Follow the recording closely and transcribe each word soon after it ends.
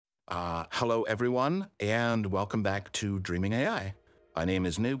Hello everyone, and welcome back to DreamingAI. My name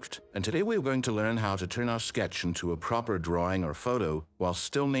is Nuked, and today we're going to learn how to turn our sketch into a proper drawing or photo while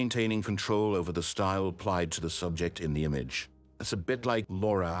still maintaining control over the style applied to the subject in the image. It's a bit like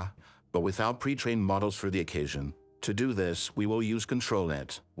LoRa, but without pre-trained models for the occasion. To do this, we will use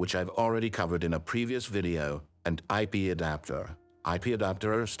ControlNet, which I've already covered in a previous video, and IPAdapter.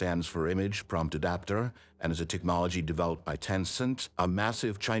 IPAdapter stands for Image Prompt Adapter and is a technology developed by Tencent, a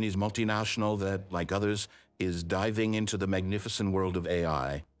massive Chinese multinational that, like others, is diving into the magnificent world of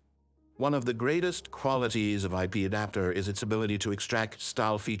AI. One of the greatest qualities of IPAdapter is its ability to extract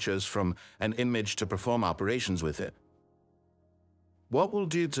style features from an image to perform operations with it. What we'll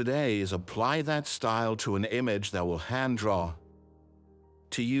do today is apply that style to an image that we'll hand draw.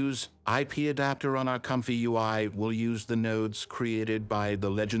 To use IPAdapter on our ComfyUI, we'll use the nodes created by the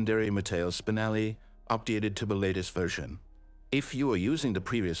legendary Matteo Spinelli, updated to the latest version. If you are using the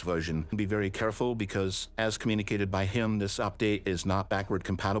previous version, be very careful because, as communicated by him, this update is not backward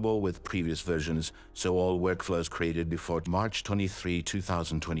compatible with previous versions, so all workflows created before March 23,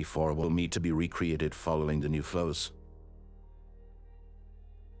 2024 will need to be recreated following the new flows.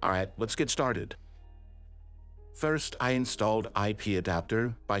 Alright, let's get started. First, I installed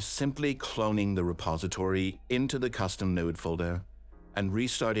IPAdapter by simply cloning the repository into the custom node folder and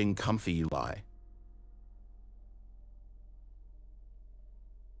restarting ComfyUI.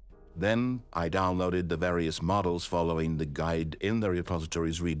 Then, I downloaded the various models following the guide in the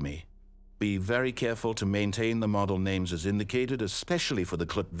repository's README. Be very careful to maintain the model names as indicated, especially for the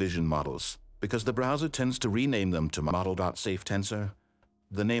clip vision models, because the browser tends to rename them to model.safetensor.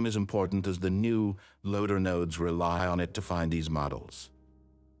 The name is important as the new loader nodes rely on it to find these models.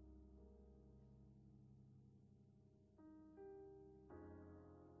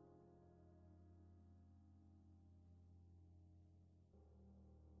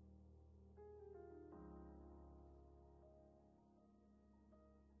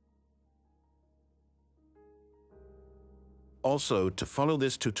 Also, to follow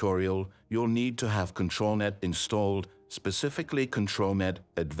this tutorial, you'll need to have ControlNet installed, specifically ControlNet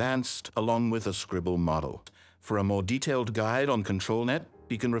Advanced, along with a Scribble model. For a more detailed guide on ControlNet,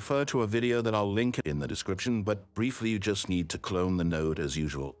 you can refer to a video that I'll link in the description, but briefly you just need to clone the node as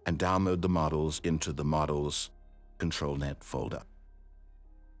usual and download the models into the Models ControlNet folder.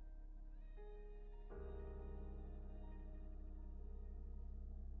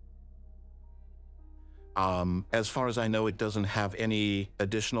 As far as I know, it doesn't have any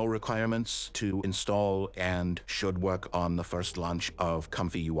additional requirements to install and should work on the first launch of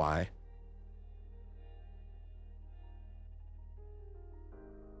ComfyUI.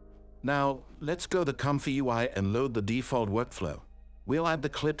 Now, let's go to ComfyUI and load the default workflow. We'll add the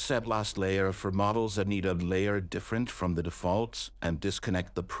clip set last layer for models that need a layer different from the defaults and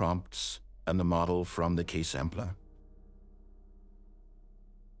disconnect the prompts and the model from the case sampler.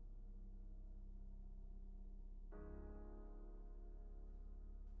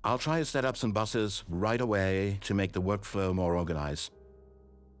 I'll try to set up some buses right away to make the workflow more organized.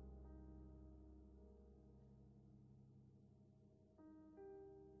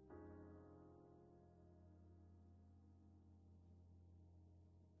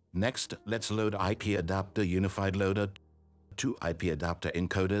 Next, let's load IPAdapter Unified Loader, two IPAdapter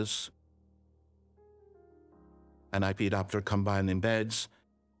encoders, an IPAdapter Combine Embeds,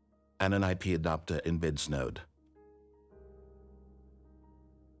 and an IPAdapter Embeds node.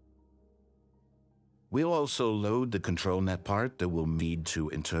 We'll also load the ControlNet part that we'll need to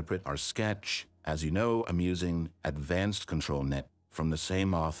interpret our sketch. As you know, I'm using Advanced ControlNet from the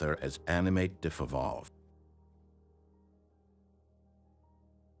same author as Animate Diff Evolve.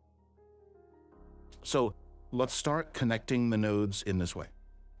 So let's start connecting the nodes in this way.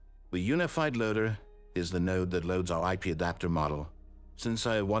 The Unified Loader is the node that loads our IPAdapter model. Since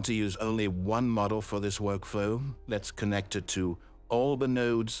I want to use only one model for this workflow, let's connect it to all the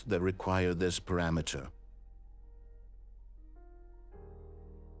nodes that require this parameter.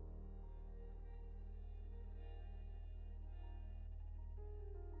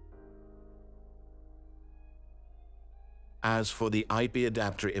 As for the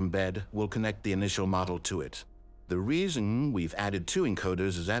IPAdapter embed, we'll connect the initial model to it. The reason we've added two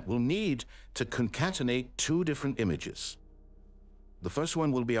encoders is that we'll need to concatenate two different images. The first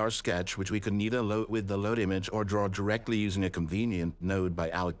one will be our sketch, which we can either load with the load image or draw directly using a convenient node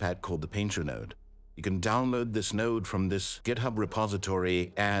by IPAd called the Painter node. You can download this node from this GitHub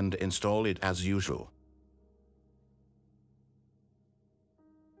repository and install it as usual.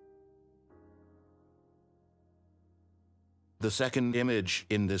 The second image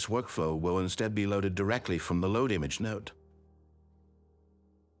in this workflow will instead be loaded directly from the load image node.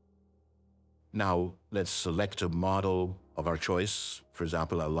 Now, let's select a model of our choice. For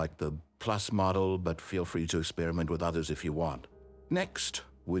example, I like the plus model, but feel free to experiment with others if you want. Next,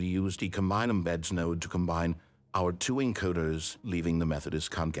 we'll use the Combine Embeds node to combine our two encoders, leaving the method as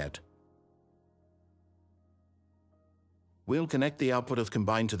concat. We'll connect the output of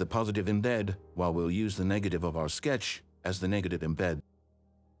combine to the positive embed, while we'll use the negative of our sketch as the negative embed.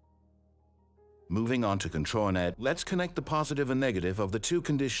 Moving on to ControlNet, let's connect the positive and negative of the two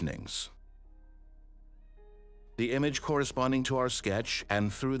conditionings. The image corresponding to our sketch,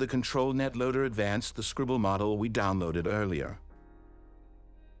 and through the ControlNet Loader Advanced, the scribble model we downloaded earlier.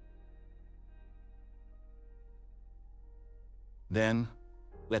 Then,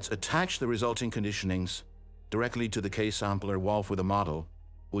 let's attach the resulting conditionings directly to the K-sampler while for the model,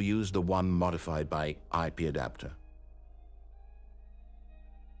 we'll use the one modified by IPAdapter.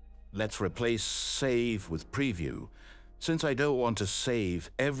 Let's replace save with preview, since I don't want to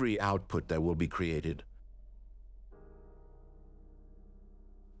save every output that will be created.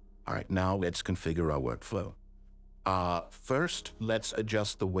 All right, now let's configure our workflow. First, let's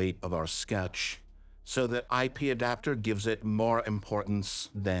adjust the weight of our sketch so that IPAdapter gives it more importance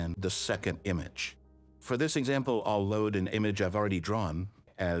than the second image. For this example, I'll load an image I've already drawn,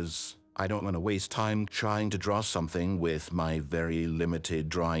 as I don't want to waste time trying to draw something with my very limited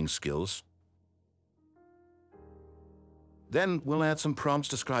drawing skills. Then we'll add some prompts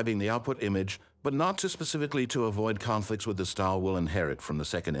describing the output image, but not too specifically to avoid conflicts with the style we'll inherit from the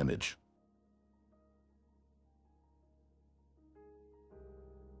second image.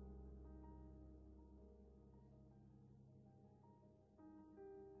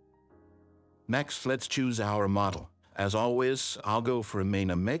 Next, let's choose our model. As always, I'll go for a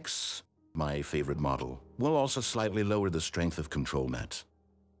Mena Mix, my favorite model. We'll also slightly lower the strength of ControlNet.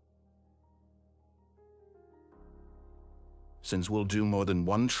 Since we'll do more than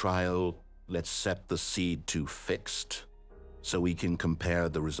one trial, let's set the seed to fixed so we can compare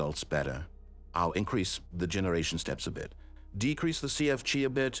the results better. I'll increase the generation steps a bit, decrease the CFG a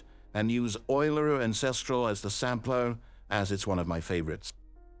bit, and use Euler Ancestral as the sampler, as it's one of my favorites.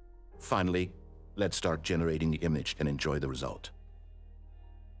 Finally, let's start generating the image and enjoy the result.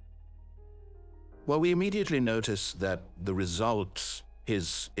 Well, we immediately notice that the result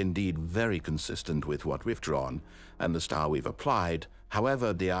is indeed very consistent with what we've drawn and the style we've applied.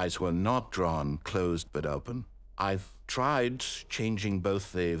 However, the eyes were not drawn closed but open. I've tried changing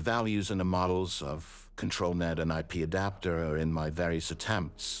both the values and the models of ControlNet and IPAdapter in my various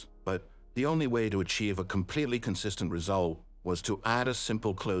attempts, but the only way to achieve a completely consistent result was to add a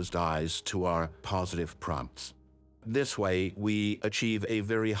simple closed eyes to our positive prompts. This way, we achieve a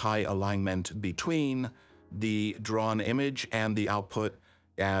very high alignment between the drawn image and the output,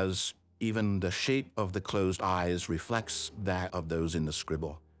 as even the shape of the closed eyes reflects that of those in the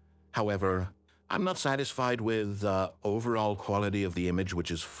scribble. However, I'm not satisfied with the overall quality of the image,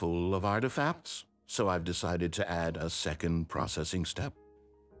 which is full of artifacts, so I've decided to add a second processing step.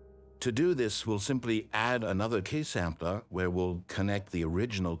 To do this, we'll simply add another K-sampler where we'll connect the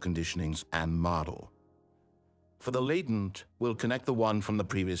original conditionings and model. For the latent, we'll connect the one from the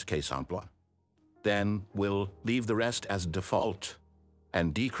previous K-sampler. Then we'll leave the rest as default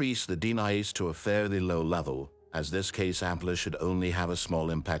and decrease the denoise to a fairly low level, as this K-sampler should only have a small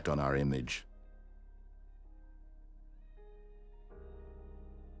impact on our image.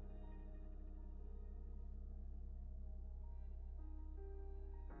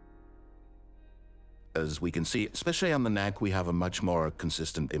 As we can see, especially on the neck, we have a much more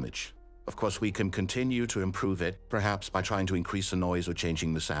consistent image. Of course, we can continue to improve it, perhaps by trying to increase the noise or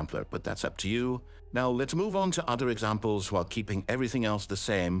changing the sampler, but that's up to you. Now let's move on to other examples while keeping everything else the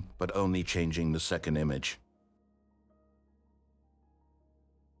same, but only changing the second image.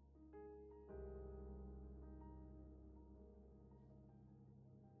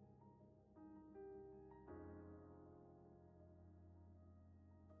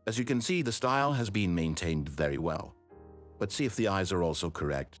 As you can see, the style has been maintained very well. Let's see if the eyes are also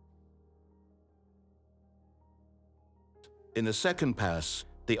correct. In the second pass,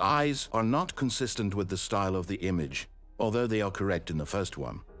 the eyes are not consistent with the style of the image, although they are correct in the first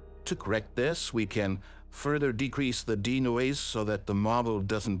one. To correct this, we can further decrease the denoise so that the model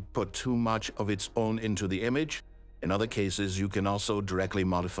doesn't put too much of its own into the image. In other cases, you can also directly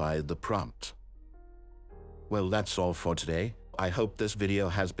modify the prompt. Well, that's all for today. I hope this video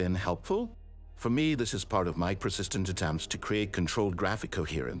has been helpful. For me, this is part of my persistent attempts to create controlled graphic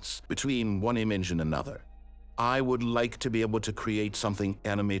coherence between one image and another. I would like to be able to create something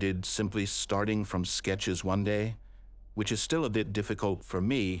animated simply starting from sketches one day, which is still a bit difficult for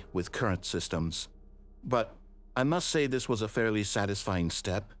me with current systems. But I must say this was a fairly satisfying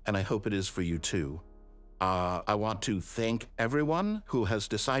step, and I hope it is for you too. I want to thank everyone who has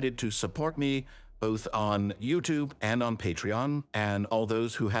decided to support me both on YouTube and on Patreon, and all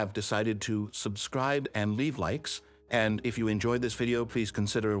those who have decided to subscribe and leave likes. And if you enjoyed this video, please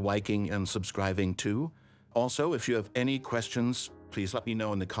consider liking and subscribing too. Also, if you have any questions, please let me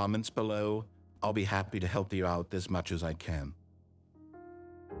know in the comments below. I'll be happy to help you out as much as I can.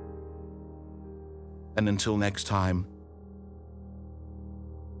 And until next time,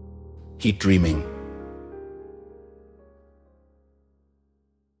 keep dreaming.